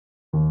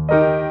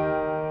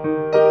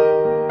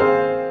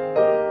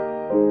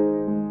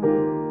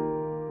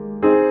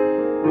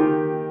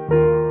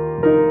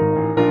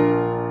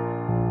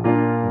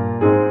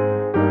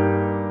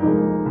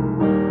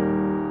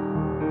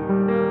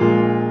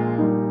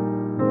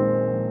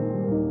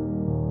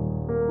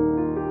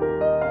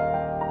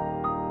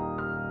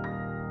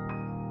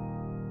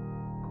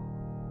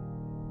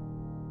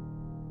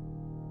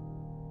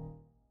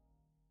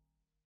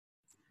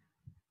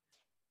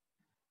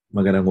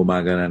Magandang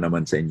umaga na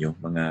naman sa inyo,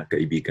 mga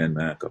kaibigan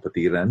na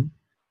kapatiran.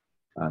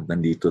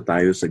 Nandito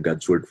tayo sa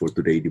God's Word for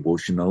Today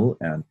devotional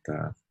at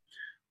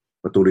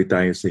patuloy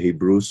tayo sa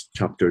Hebrews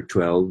chapter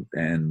 12,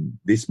 and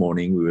this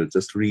morning we will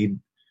just read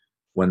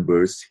one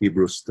verse,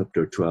 Hebrews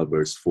chapter 12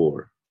 verse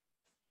 4.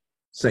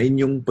 Sa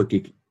inyong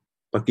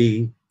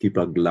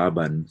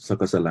pakikipaglaban sa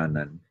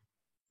kasalanan,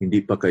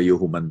 hindi pa kayo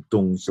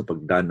humantong sa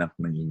pagdanak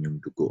ng inyong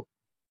dugo.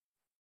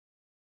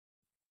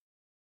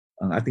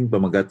 Ang ating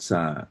pamagat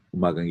sa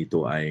umagang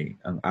ito ay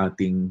ang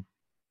ating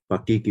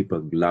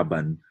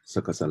pakikipaglaban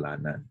sa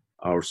kasalanan,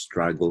 our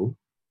struggle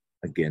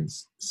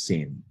against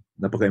sin.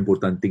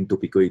 Napaka-importanting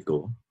topiko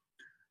ito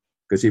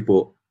kasi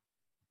po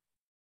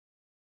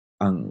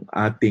ang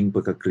ating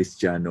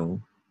pagka-Kristiyano,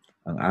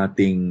 ang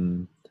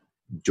ating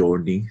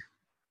journey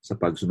sa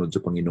pagsunod sa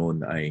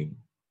Panginoon ay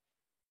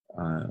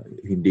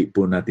hindi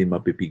po natin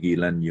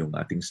mapipigilan yung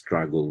ating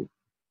struggle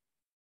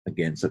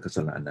against sa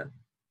kasalanan.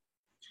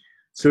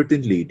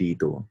 Certainly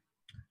dito,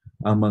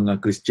 ang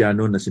mga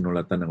Kristiyano na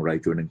sinulatan ng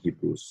writer ng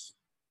Hebrews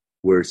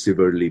were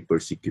severely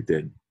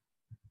persecuted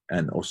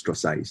and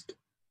ostracized.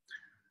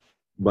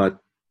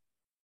 But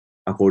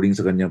according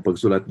sa kanyang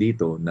pagsulat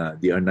dito, na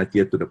they are not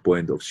yet to the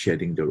point of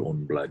shedding their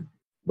own blood.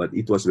 But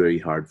it was very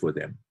hard for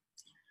them.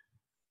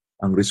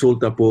 Ang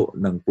resulta po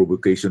ng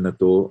provocation na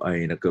to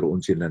ay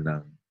nagkaroon sila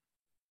ng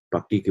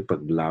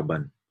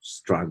pakikipaglaban,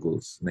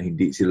 struggles, na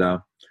hindi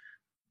sila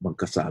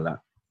magkasala,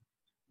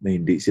 na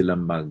hindi sila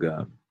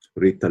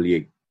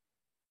mag-retaliate.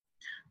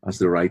 As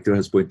the writer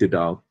has pointed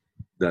out,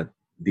 that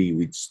they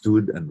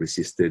withstood and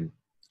resisted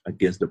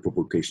against the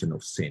provocation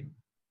of sin.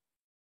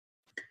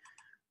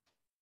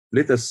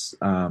 Let us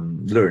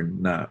learn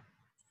na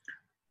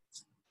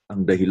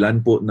ang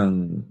dahilan po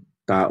ng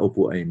tao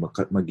po ay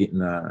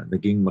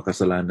naging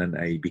makasalanan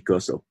ay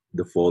because of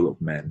the fall of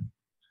man.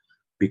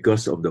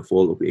 Because of the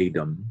fall of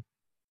Adam,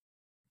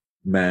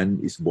 man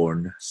is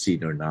born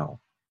sinner now.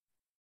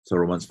 Sa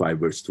Romans 5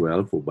 verse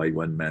 12, for by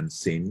one man's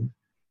sin,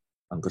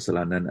 ang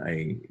kasalanan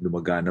ay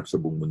lumaganap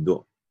sa buong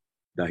mundo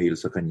dahil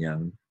sa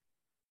kanyang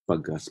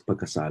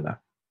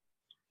pagkasala.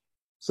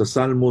 Sa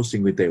Salmo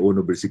 51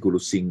 versikulo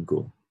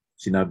 5,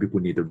 sinabi po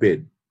ni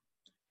David,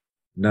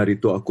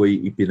 narito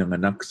ako'y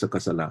ipinanganak sa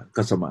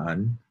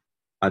kasamaan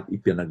at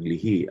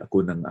ipinaglihi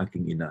ako ng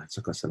aking ina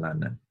sa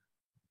kasalanan.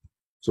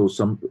 So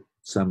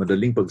sa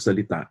madaling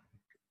pagsalita,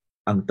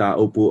 ang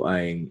tao po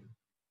ay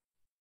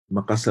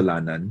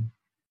makasalanan.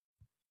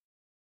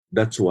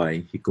 That's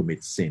why he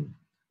commits sin.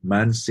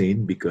 Man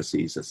sinned because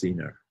he is a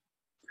sinner.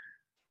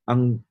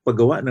 Ang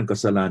paggawa ng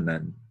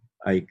kasalanan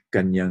ay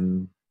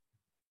kanyang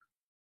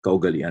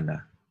kaugalian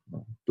na.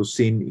 To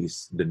sin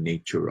is the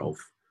nature of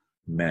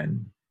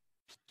man.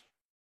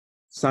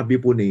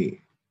 Sabi po ni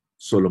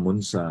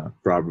Solomon sa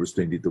Proverbs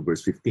 22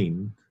 verse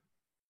 15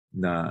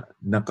 na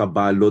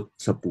nakabalot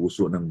sa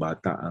puso ng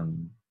bata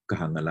ang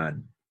kahangalan.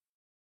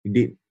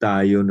 Hindi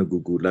tayo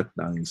nagugulat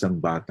na ang isang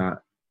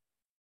bata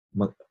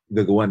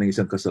gagawa ng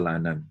isang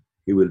kasalanan.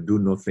 He will do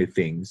naughty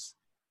things,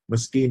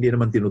 maski hindi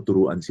naman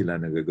tinuturuan sila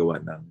na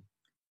gagawa ng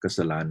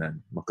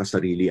kasalanan.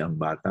 Makasarili ang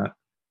bata,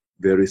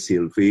 very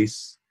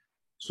selfish,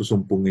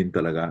 susumpungin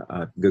talaga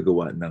at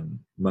gagawa ng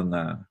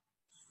mga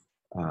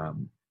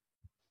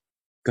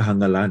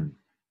kahangalan,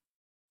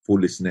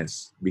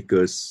 foolishness,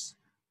 because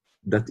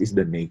that is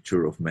the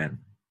nature of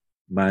man.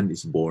 Man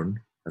is born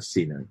a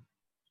sinner.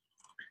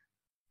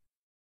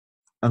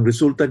 Ang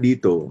resulta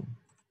dito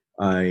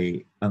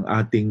ay ang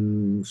ating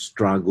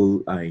struggle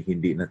ay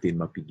hindi natin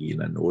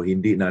mapigilan o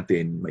hindi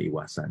natin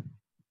maiwasan.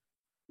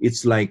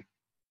 It's like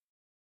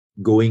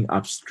going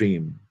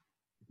upstream.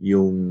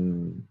 Yung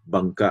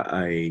bangka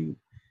ay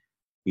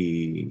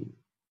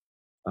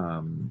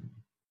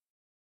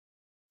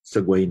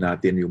sagway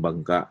natin yung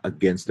bangka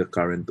against the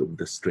current of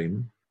the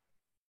stream.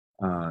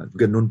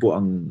 Ganun po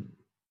ang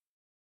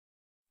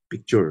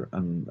picture,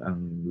 ang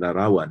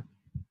larawan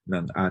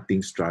ng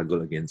ating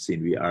struggle against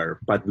sin. We are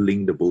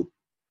paddling the boat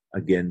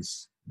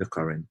against the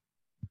current.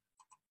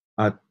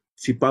 At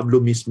si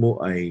Pablo mismo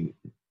ay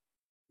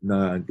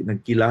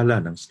nagkilala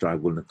ng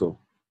struggle na to.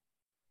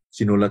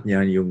 Sinulat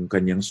niya yung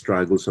kanyang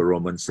struggle sa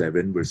Romans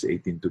 7 verse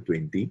 18 to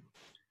 20.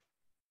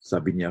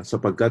 Sabi niya,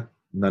 sapagkat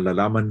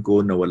nalalaman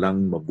ko na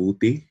walang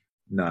mabuti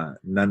na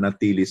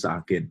nanatili sa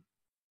akin,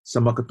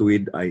 sa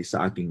makatuwid ay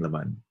sa aking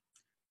laman.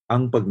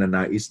 Ang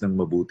pagnanais ng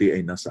mabuti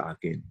ay nasa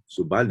akin,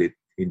 subalit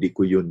hindi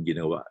ko yun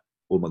ginawa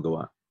o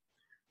magawa.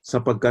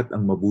 Sapagkat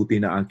ang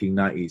mabuti na aking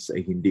nais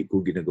ay hindi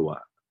ko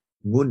ginagawa.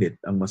 Ngunit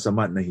ang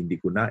masama na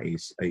hindi ko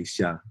nais ay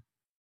siya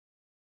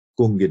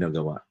kong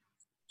ginagawa.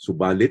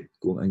 Subalit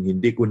kung ang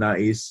hindi ko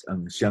nais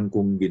ang siyang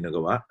kong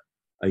ginagawa,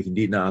 ay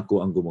hindi na ako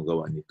ang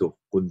gumagawa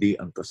nito, kundi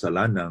ang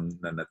kasalanang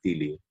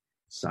nanatili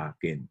sa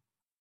akin.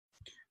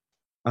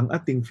 Ang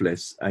ating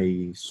flesh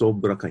ay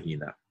sobra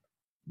kahina.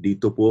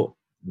 Dito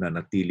po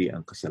nanatili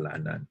ang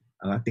kasalanan.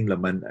 Ang ating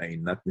laman ay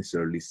not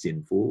necessarily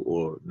sinful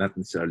or not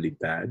necessarily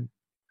bad,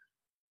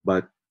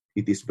 but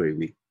it is very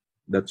weak.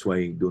 That's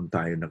why doon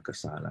tayo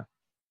nagkasala.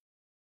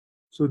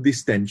 So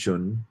this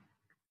tension,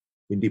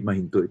 hindi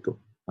mahinto ito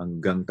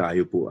hanggang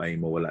tayo po ay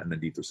mawala na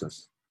dito sa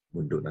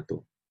mundo na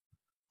to.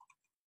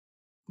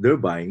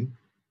 Thereby,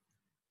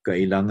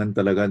 kailangan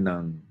talaga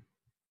ng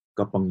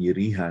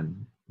kapangyarihan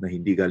na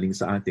hindi galing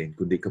sa atin,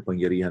 kundi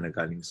kapangyarihan na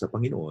galing sa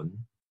Panginoon,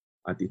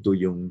 at ito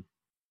yung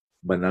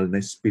banal na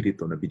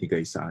espiritu na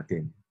binigay sa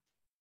atin.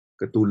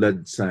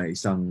 Katulad sa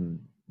isang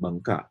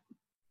bangka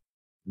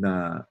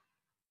na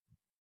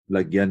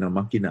lagyan ng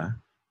makina,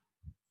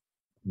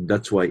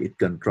 that's why it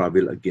can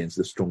travel against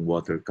the strong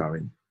water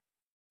current.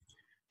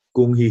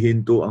 Kung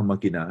hihinto ang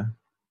makina,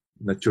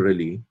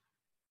 naturally,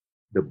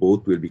 the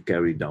boat will be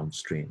carried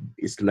downstream.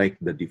 It's like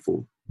the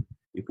default.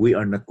 If we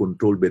are not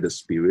controlled by the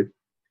Spirit,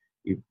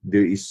 if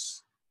there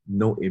is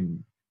no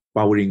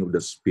empowering of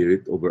the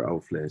Spirit over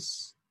our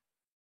flesh,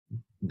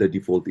 the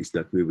default is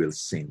that we will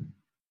sin.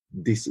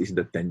 This is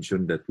the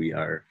tension that we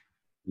are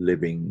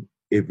living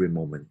every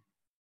moment.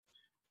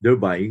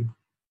 Thereby,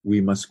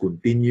 we must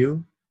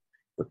continue,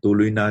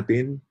 patuloy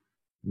natin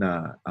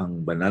na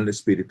ang banal na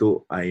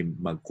espiritu ay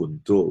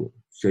mag-control.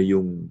 Siya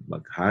yung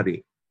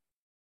maghari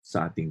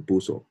sa ating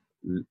puso.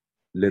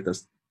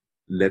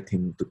 Let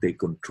Him to take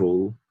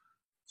control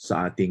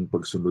sa ating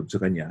pagsunod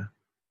sa Kanya,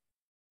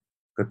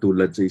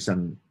 katulad sa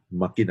isang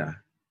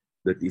makina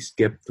that is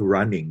kept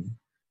running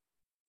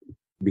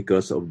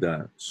because of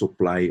the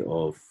supply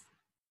of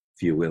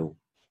fuel.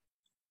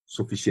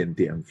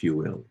 Sufficiente ang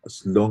fuel.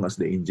 As long as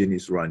the engine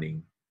is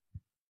running,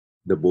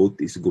 the boat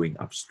is going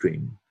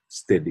upstream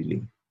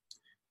steadily.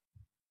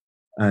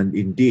 And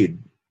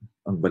indeed,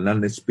 ang banal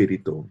na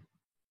espiritu,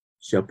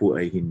 siya po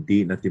ay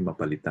hindi natin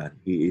mapalitan.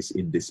 He is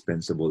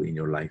indispensable in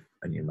your life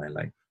and in my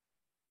life.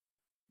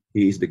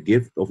 He is the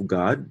gift of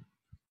God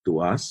to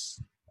us,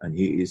 and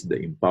He is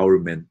the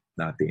empowerment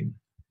natin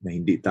na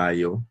hindi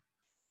tayo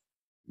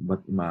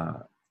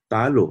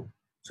matalo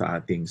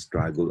sa ating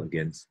struggle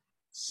against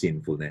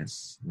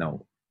sinfulness.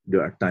 Now,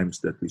 there are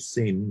times that we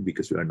sin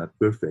because we are not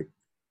perfect,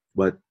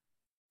 but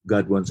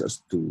God wants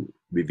us to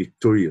be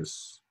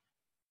victorious,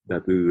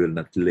 that we will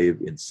not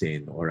live in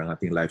sin or ang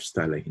ating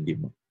lifestyle ay hindi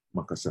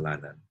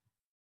makasalanan.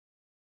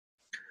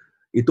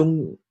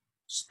 Itong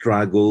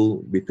struggle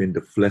between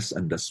the flesh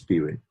and the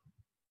spirit,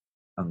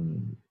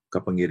 ang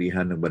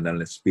kapangyarihan ng banal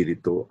na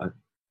espiritu at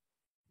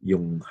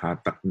yung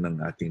hatak ng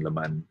ating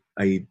laman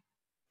ay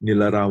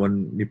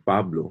nilarawan ni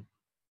Pablo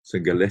sa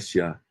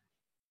Galatia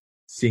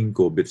 5,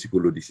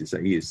 versikulo 16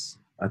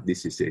 at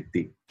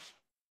 17.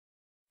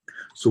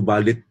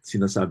 Subalit,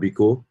 sinasabi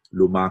ko,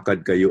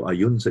 lumakad kayo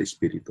ayon sa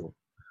espiritu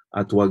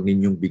at huwag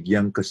ninyong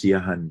bigyang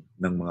kasiyahan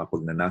ng mga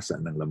pagnanasa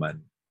ng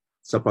laman,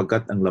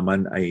 sapagkat ang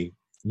laman ay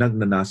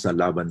nagnanasa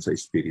laban sa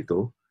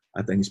espiritu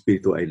at ang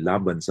espiritu ay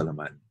laban sa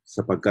laman,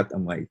 sapagkat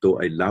ang mga ito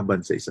ay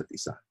laban sa isa't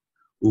isa,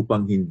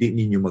 upang hindi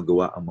ninyo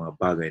magawa ang mga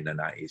bagay na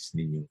nais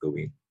ninyong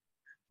gawin.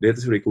 Let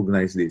us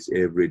recognize this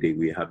every day.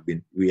 We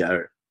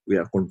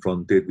are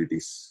confronted with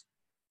this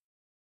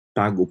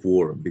tug of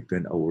war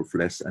between our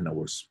flesh and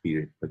our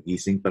spirit.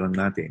 Pag-gising pa lang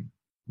natin,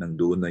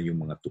 nandoon na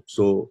yung mga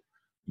tukso,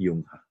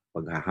 yung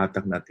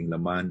paghahatak nating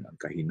laman, ang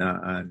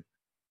kahinaan.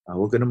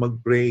 Huwag ka na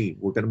mag-pray,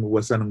 huwag ka na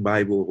magbasa ng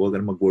Bible, huwag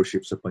ka na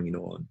mag-worship sa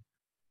Panginoon.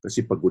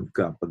 Kasi pagod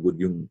ka, pagod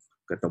yung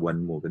katawan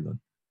mo, ganun.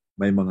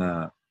 May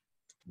mga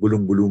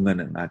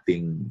bulong-bulungan ang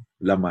ating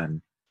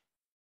laman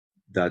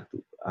that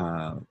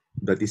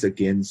is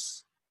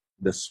against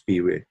the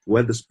Spirit.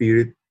 Well, the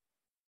Spirit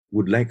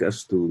would like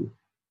us to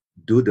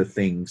do the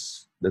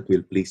things that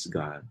will please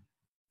God.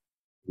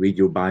 Read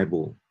your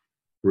Bible,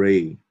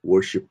 pray,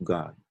 worship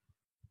God,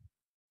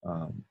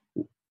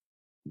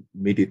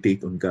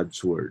 meditate on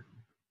God's Word.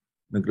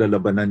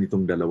 Naglalabanan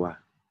itong dalawa.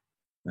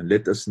 And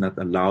let us not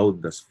allow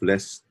the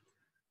flesh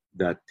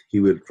that he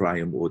will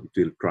triumph or it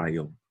will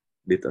triumph.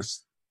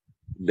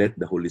 Let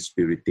the Holy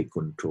Spirit take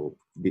control.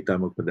 Hindi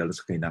tayo magpadala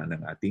sa kahinaan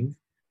ng ating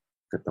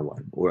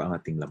katawan o ang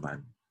ating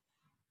laman.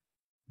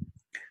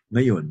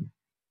 Ngayon,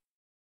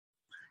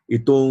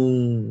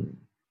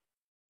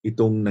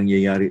 itong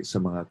nangyayari sa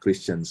mga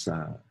Christians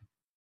sa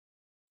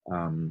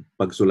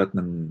pagsulat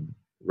ng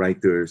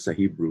writer sa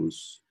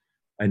Hebrews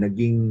ay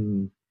naging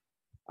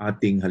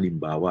ating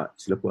halimbawa.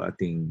 Sila po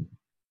ating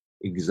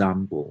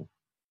example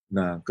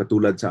na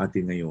katulad sa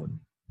atin ngayon,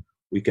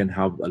 we can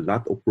have a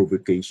lot of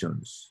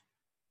provocations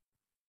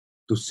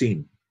to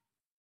sin.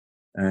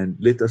 And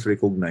let us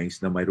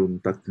recognize na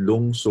mayroong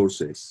tatlong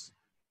sources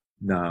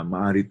na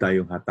maaari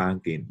tayong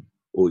hatakin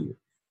o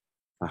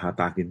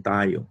hahatakin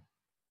tayo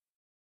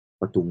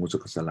patungo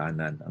sa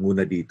kasalanan. Ang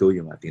una dito,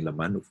 yung ating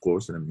laman, of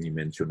course, na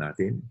i-mention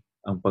natin.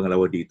 Ang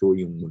pangalawa dito,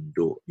 yung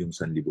mundo, yung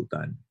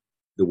sanlibutan,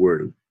 the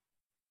world.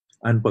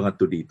 Ang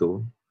pangatlo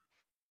dito,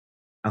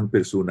 ang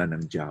persona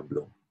ng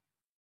Diablo.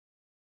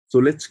 So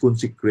let's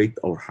consecrate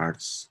our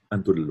hearts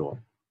unto the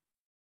Lord.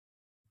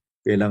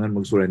 Kailangan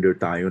mag-surrender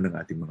tayo ng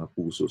ating mga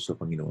puso sa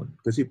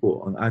Panginoon. Kasi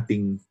po, ang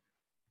ating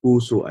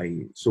puso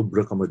ay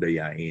sobra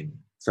kamadayain.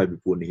 Sabi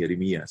po ni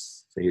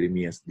Jeremias, sa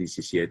Jeremias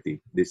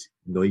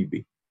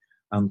 17:9,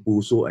 ang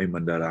puso ay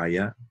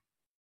mandaraya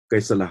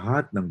kaysa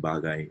lahat ng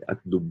bagay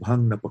at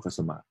lubhang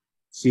napakasama.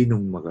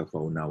 Sinong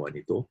makakaunawa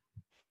nito?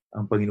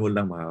 Ang Panginoon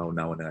lang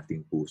makakaunawa ng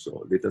ating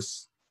puso. Let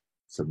us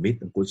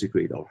submit and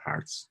consecrate our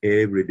hearts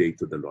every day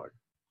to the Lord.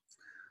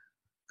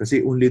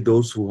 Kasi only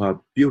those who have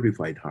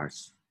purified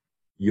hearts,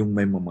 yung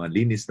may mga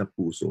linis na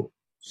puso,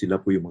 sila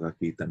po yung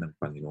makakita ng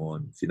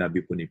Panginoon.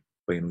 Sinabi po ni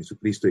Panginoong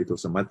Jesucristo ito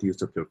sa Matthew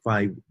chapter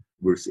 5,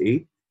 verse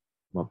 8,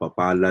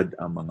 mapapalad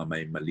ang mga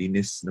may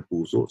malinis na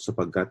puso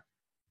sapagkat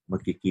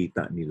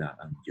makikita nila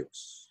ang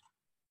Diyos.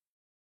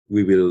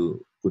 We will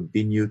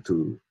continue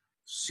to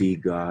see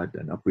God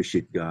and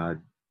appreciate God.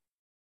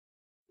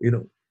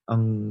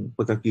 Ang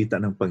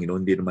pagkakita ng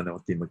Panginoon, hindi naman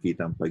natin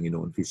makita ang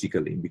Panginoon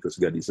physically because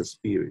God is a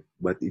spirit.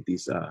 But it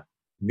is a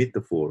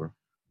metaphor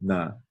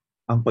na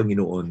ang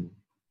Panginoon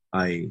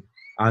ay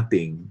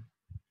ating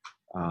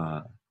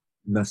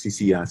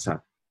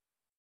nasisiyasat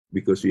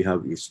because we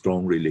have a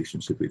strong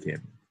relationship with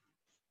Him.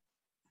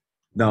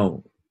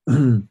 Now,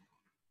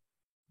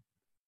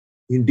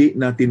 hindi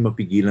natin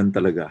mapigilan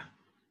talaga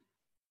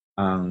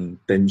ang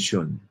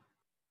tension.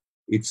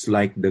 It's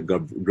like the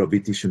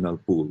gravitational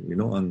pull.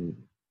 Ang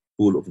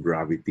pull of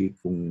gravity.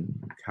 Kung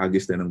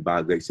hagis na ng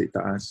bagay sa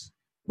itaas,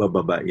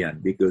 bababa yan.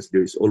 Because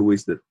there is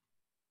always the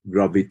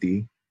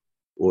gravity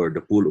or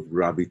the pull of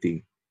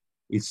gravity.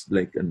 It's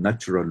like a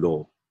natural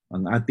law.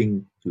 Ang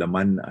ating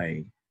laman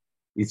ay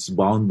it's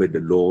bound by the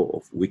law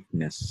of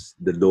weakness.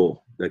 The law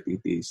that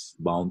it is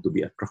bound to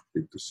be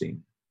attracted to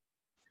sin.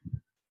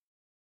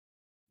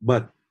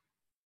 But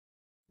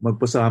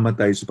magpasalamat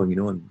tayo sa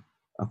Panginoon.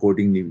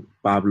 According ni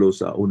Pablo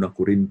sa 1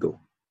 Corinto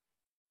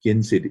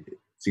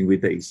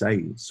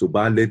 15:56,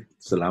 subalit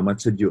salamat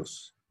sa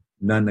Diyos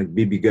na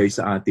nagbibigay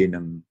sa atin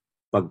ng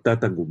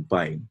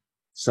pagtatagumpay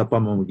sa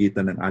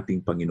pamamagitan ng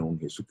ating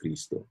Panginoong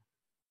Jesucristo.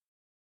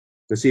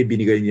 Kasi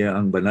binigay niya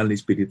ang banal na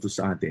Espiritu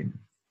sa atin,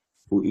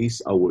 who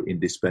is our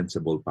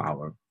indispensable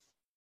power.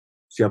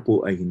 Siya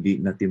po ay hindi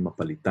natin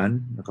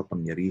mapalitan na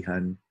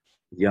kapangyarihan,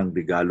 yang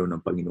regalo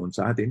ng Panginoon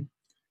sa atin,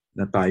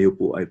 na tayo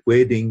po ay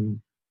pwedeng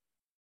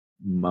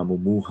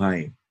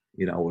mamumuhay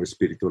in our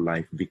spiritual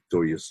life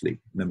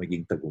victoriously, na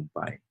maging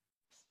tagumpay.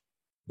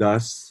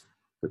 Thus,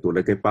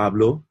 katulad kay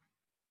Pablo,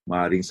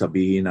 maaaring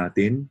sabihin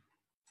natin,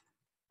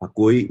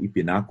 ako'y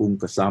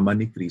ipinakong kasama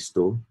ni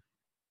Kristo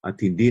at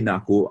hindi na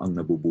ako ang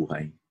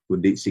nabubuhay,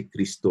 kundi si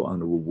Kristo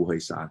ang nabubuhay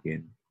sa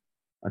akin.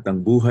 At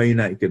ang buhay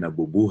na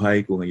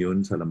ikinabubuhay ko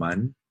ngayon sa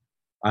laman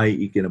ay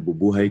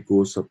ikinabubuhay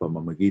ko sa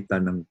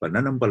pamamagitan ng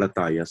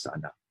pananampalataya sa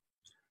anak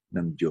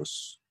ng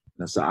Diyos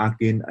na sa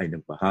akin ay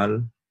nagpahal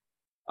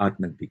at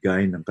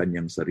nagbigay ng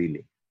kanyang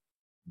sarili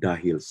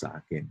dahil sa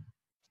akin.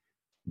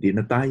 Di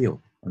na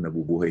tayo ang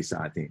nabubuhay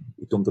sa atin.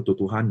 Itong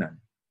katotohanan.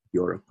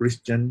 You're a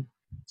Christian,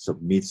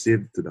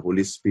 submissive to the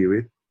Holy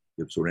Spirit.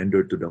 You've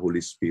surrendered to the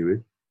Holy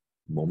Spirit.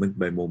 Moment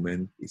by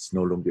moment, it's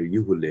no longer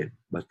you who live,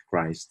 but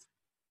Christ,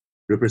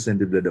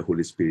 represented by the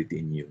Holy Spirit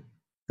in you.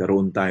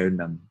 Karoon tayo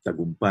ng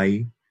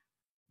tagumpay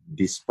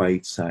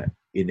despite sa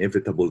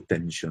inevitable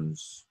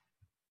tensions.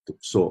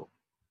 So,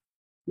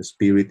 the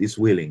Spirit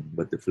is willing,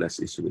 but the flesh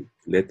is weak.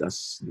 Let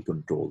us be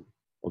controlled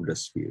of the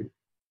Spirit.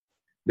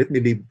 Let me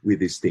leave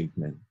with this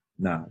statement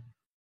na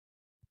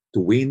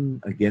to win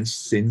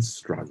against sin's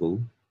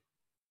struggle,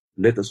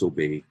 let us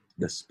obey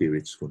the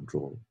Spirit's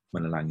control.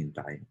 Manalangin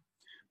tayo.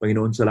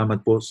 Panginoon,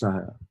 salamat po sa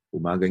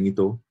umagang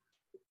ito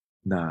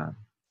na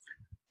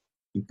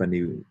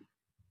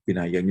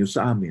pinayag niyo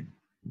sa amin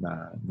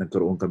na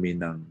nagkaroon kami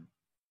ng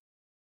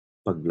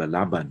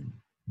paglalaban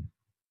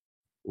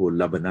o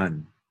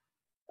labanan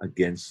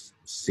against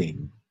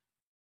sin.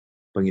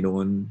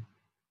 Panginoon,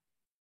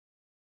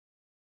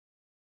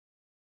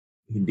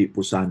 hindi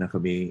po sana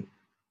kami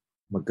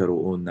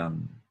magkaroon ng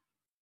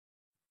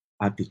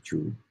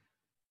attitude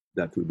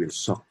that we will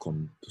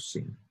succumb to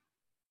sin,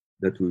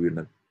 that we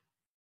will not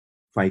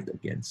fight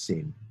against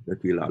sin, that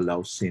we will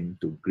allow sin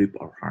to grip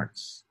our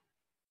hearts.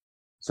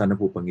 Sana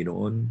po,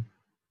 Panginoon,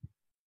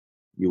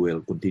 you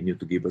will continue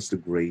to give us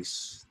the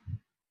grace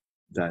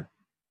that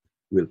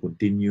will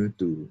continue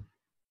to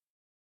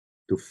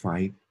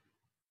fight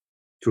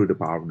through the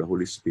power of the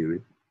Holy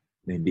Spirit,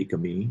 na hindi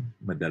kami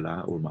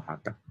madala o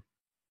mahatak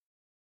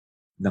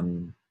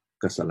ng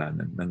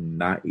kasalanan, ng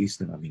nais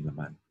ng aming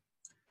laman.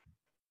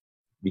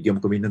 Bigyan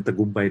mo kami ng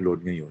tagumpay,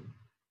 Lord, ngayon,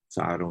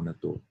 sa araw na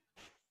to.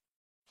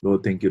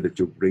 Lord, thank you that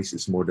your grace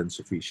is more than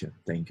sufficient.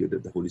 Thank you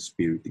that the Holy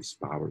Spirit is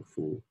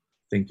powerful.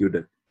 Thank you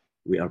that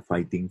we are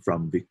fighting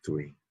from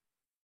victory.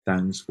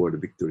 Thanks for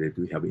the victory that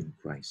we have in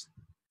Christ.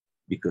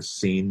 Because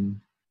sin,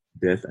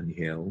 death, and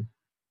hell,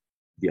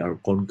 they are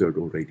conquered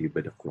already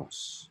by the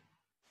cross.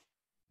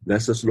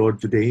 Bless us, Lord,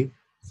 today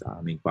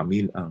sa aming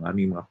ang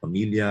aming mga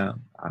pamilya,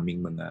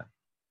 aming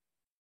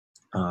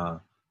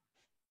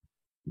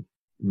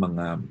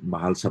mga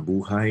mahal sa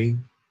buhay.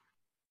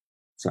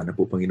 Sana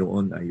po,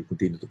 Panginoon, ay you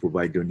continue to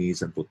provide your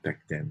needs and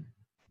protect them.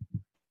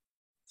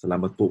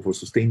 Salamat po for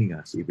sustaining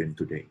us even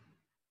today.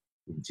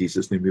 In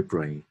Jesus' name we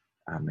pray.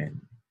 Amen.